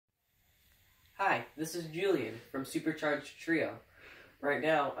Hi, this is Julian from Supercharged Trio. Right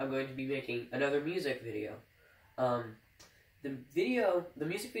now, I'm going to be making another music video. The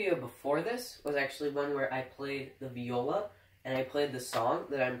music video before this was actually one where I played the viola, and I played the song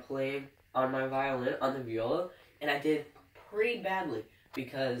that I'm playing on my violin on the viola, and I did pretty badly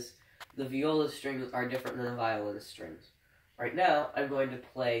because the viola strings are different than the violin strings. Right now, I'm going to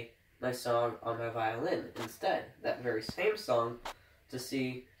play my song on my violin instead, that very same song, to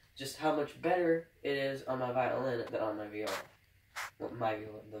see just how much better it is on my violin than on my viola. Well, my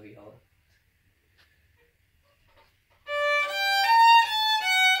viola, the viola.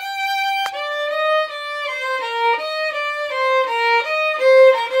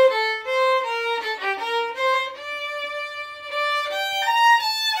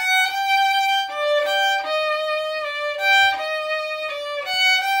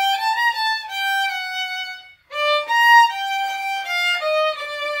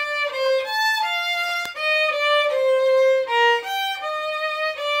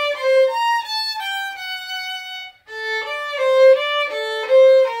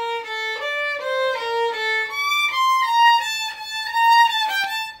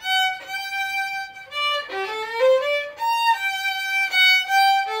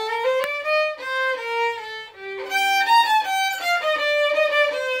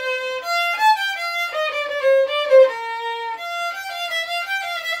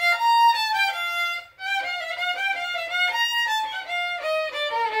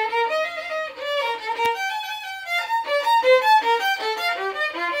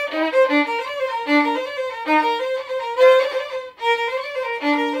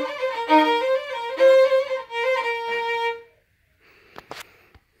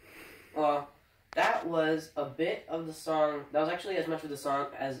 Well, that was a bit of the song. That was actually as much of the song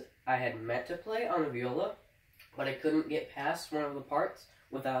as I had meant to play on the viola, but I couldn't get past one of the parts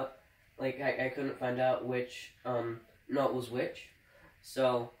without, I couldn't find out which note was which.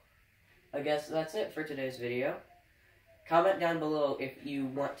 So, I guess that's it for today's video. Comment down below if you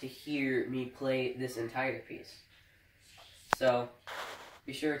want to hear me play this entire piece. So,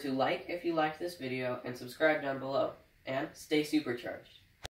 be sure to like if you liked this video and subscribe down below. And stay supercharged.